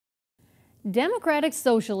Democratic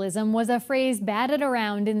socialism was a phrase batted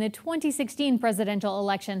around in the 2016 presidential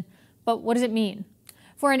election. But what does it mean?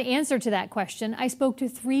 For an answer to that question, I spoke to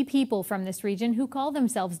three people from this region who call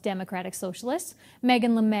themselves Democratic Socialists: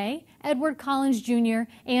 Meghan Lemay, Edward Collins Jr.,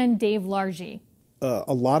 and Dave Lartigue.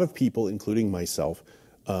 A lot of people, including myself,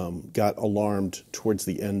 got alarmed towards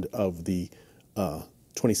the end of the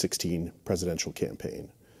 2016 presidential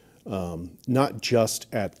campaign. Not just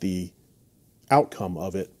at the outcome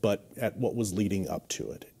of it, but at what was leading up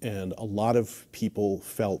to it. And a lot of people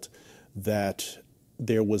felt that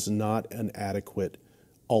there was not an adequate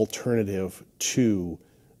alternative to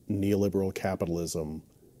neoliberal capitalism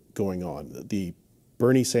going on. The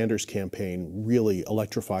Bernie Sanders campaign really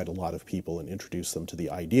electrified a lot of people and introduced them to the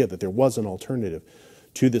idea that there was an alternative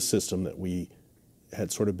to the system that we had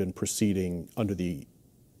sort of been proceeding under the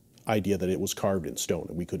idea that it was carved in stone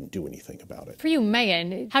and we couldn't do anything about it. For you,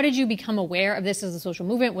 Meghan, how did you become aware of this as a social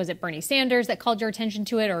movement? Was it Bernie Sanders that called your attention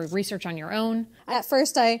to it, or research on your own? At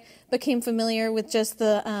first, I became familiar with just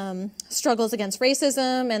the struggles against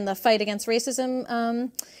racism and the fight against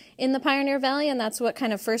racism in the Pioneer Valley, and that's what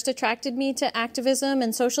kind of first attracted me to activism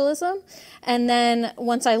and socialism. And then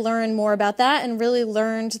once I learned more about that and really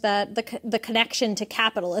learned that the connection to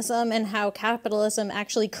capitalism and how capitalism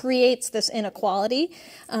actually creates this inequality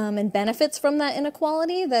and benefits from that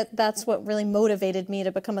inequality, that's what really motivated me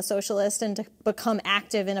to become a socialist and to become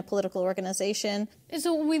active in a political organization.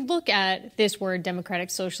 So when we look at this word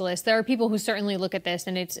Democratic Socialist, there are people who certainly look at this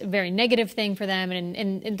and it's a very negative thing for them,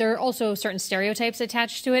 and there are also certain stereotypes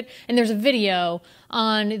attached to it. And there's a video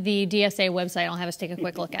on the DSA website. I'll have us take a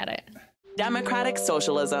quick look at it. Democratic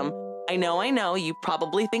Socialism. I know, you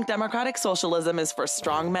probably think Democratic Socialism is for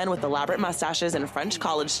strong men with elaborate mustaches and French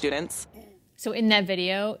college students. So in that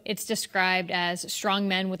video, it's described as strong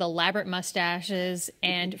men with elaborate mustaches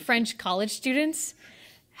and French college students.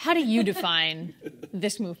 How do you define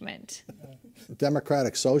this movement?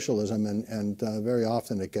 Democratic socialism, and very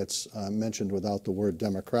often it gets mentioned without the word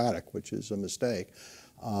democratic, which is a mistake,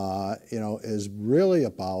 is really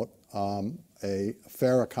about a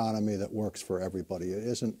fair economy that works for everybody. It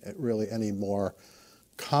isn't really any more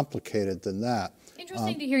complicated than that.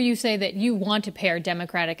 Interesting to hear you say that you want to pair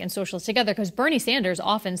Democratic and Socialist together, because Bernie Sanders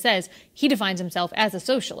often says he defines himself as a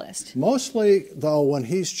socialist. Mostly, though, when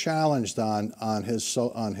he's challenged on his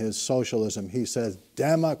socialism, he says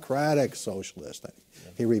Democratic Socialist.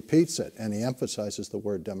 He repeats it, and he emphasizes the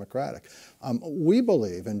word democratic. We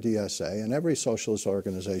believe in DSA, and every socialist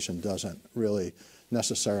organization doesn't really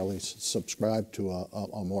necessarily subscribe to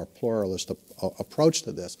a more pluralist approach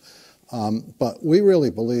to this. But we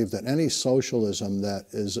really believe that any socialism that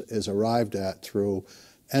is arrived at through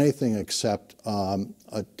anything except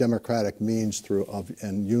a democratic means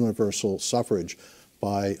and universal suffrage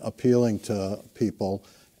by appealing to people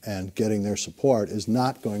and getting their support is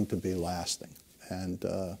not going to be lasting.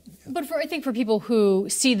 But I think for people who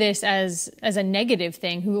see this as a negative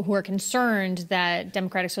thing, who are concerned that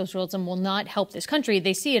democratic socialism will not help this country,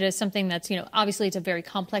 they see it as something that's, obviously it's a very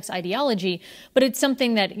complex ideology, but it's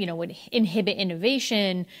something that, would inhibit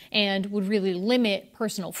innovation and would really limit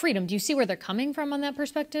personal freedom. Do you see where they're coming from on that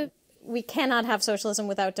perspective? We cannot have socialism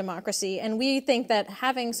without democracy, and we think that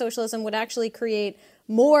having socialism would actually create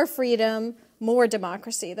more freedom, more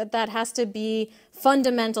democracy, that has to be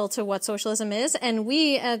fundamental to what socialism is. And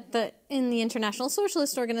we in the International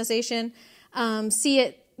Socialist Organization see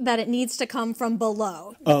it that it needs to come from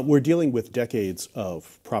below. We're dealing with decades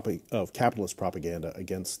of capitalist propaganda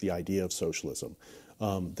against the idea of socialism.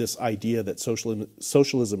 This idea that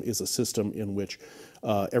socialism is a system in which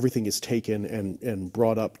everything is taken and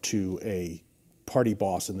brought up to a party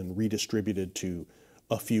boss and then redistributed to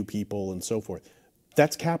a few people and so forth.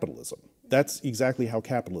 That's capitalism. That's exactly how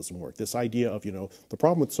capitalism works. This idea of, the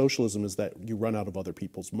problem with socialism is that you run out of other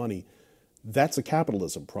people's money. That's a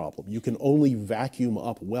capitalism problem. You can only vacuum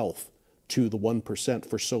up wealth to the 1%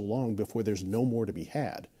 for so long before there's no more to be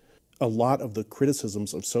had. A lot of the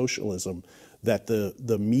criticisms of socialism that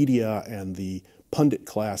the media and the pundit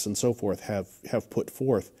class and so forth have put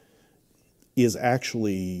forth is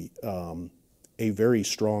actually a very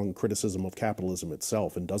strong criticism of capitalism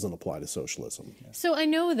itself and doesn't apply to socialism. So I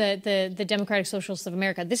know that the Democratic Socialists of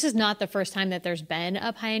America, this is not the first time that there's been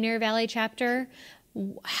a Pioneer Valley chapter.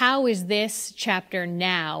 How is this chapter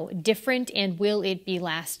now different, and will it be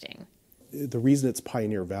lasting? The reason it's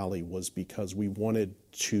Pioneer Valley was because we wanted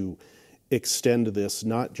to extend this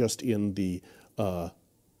not just in the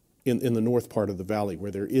north part of the valley where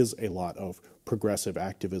there is a lot of progressive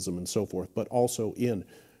activism and so forth, but also in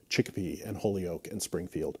Chicopee and Holyoke and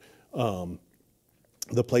Springfield,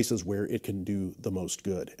 the places where it can do the most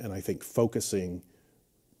good. And I think focusing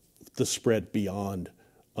the spread beyond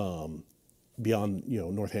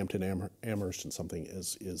Northampton, Amherst, and something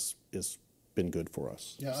is been good for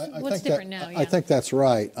us. Yeah, What's different now? Yeah. I think that's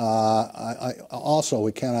right. Also,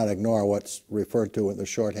 we cannot ignore what's referred to in the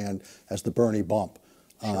shorthand as the Bernie bump.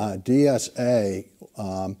 DSA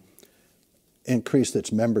increased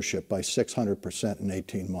its membership by 600% in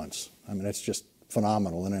 18 months. I mean, it's just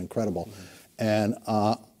phenomenal and incredible. And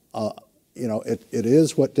it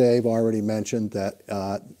is what Dave already mentioned,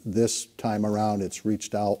 that this time around it's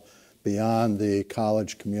reached out beyond the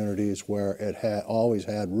college communities where it had always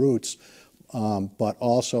had roots, but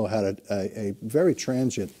also had a very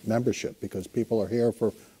transient membership, because people are here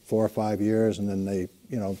for 4 or 5 years and then they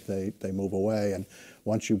move away. And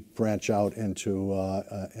once you branch out into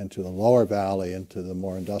the lower valley, into the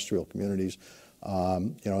more industrial communities,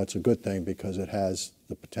 it's a good thing, because it has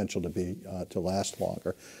the potential to last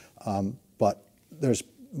longer. But there's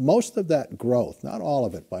most of that growth, not all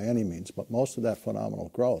of it by any means, but most of that phenomenal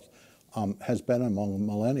growth has been among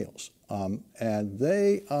millennials. And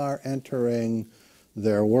they are entering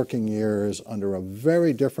their working years under a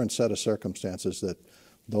very different set of circumstances that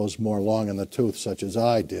those more long in the tooth, such as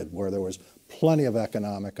I did, where there was plenty of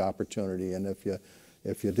economic opportunity. And if you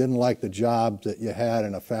didn't like the job that you had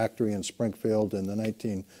in a factory in Springfield in the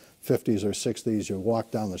 1950s or 60s, you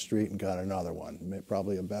walked down the street and got another one,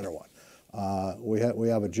 probably a better one. We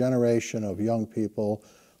have a generation of young people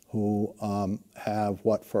who have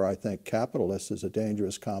what, for I think capitalists, is a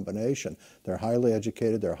dangerous combination. They're highly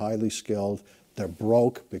educated, they're highly skilled, they're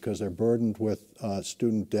broke because they're burdened with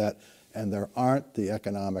student debt, and there aren't the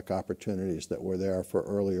economic opportunities that were there for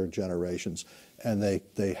earlier generations. And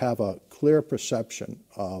they have a clear perception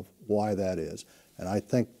of why that is. And I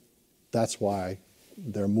think that's why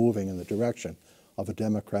they're moving in the direction of a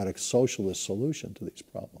democratic socialist solution to these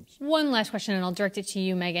problems. One last question, and I'll direct it to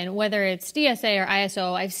you, Meghan. Whether it's DSA or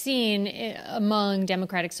ISO, I've seen among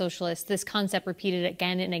democratic socialists this concept repeated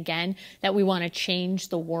again and again, that we want to change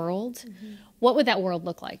the world. Mm-hmm. What would that world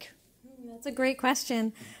look like? That's a great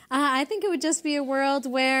question. I think it would just be a world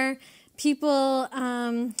where people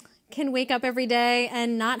can wake up every day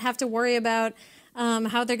and not have to worry about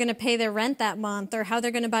how they're going to pay their rent that month, or how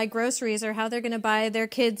they're going to buy groceries, or how they're going to buy their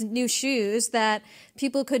kids new shoes. That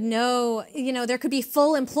people could know, there could be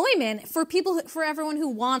full employment for everyone who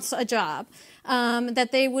wants a job.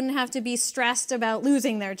 That they wouldn't have to be stressed about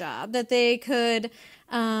losing their job. That they could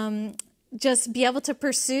just be able to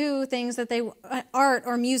pursue things that art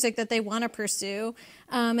or music that they want to pursue.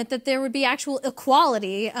 That there would be actual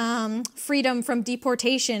equality, freedom from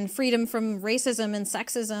deportation, freedom from racism and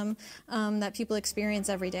sexism that people experience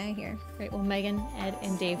every day here. Great. Well, Meghan, Ed,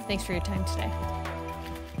 and Dave, thanks for your time today.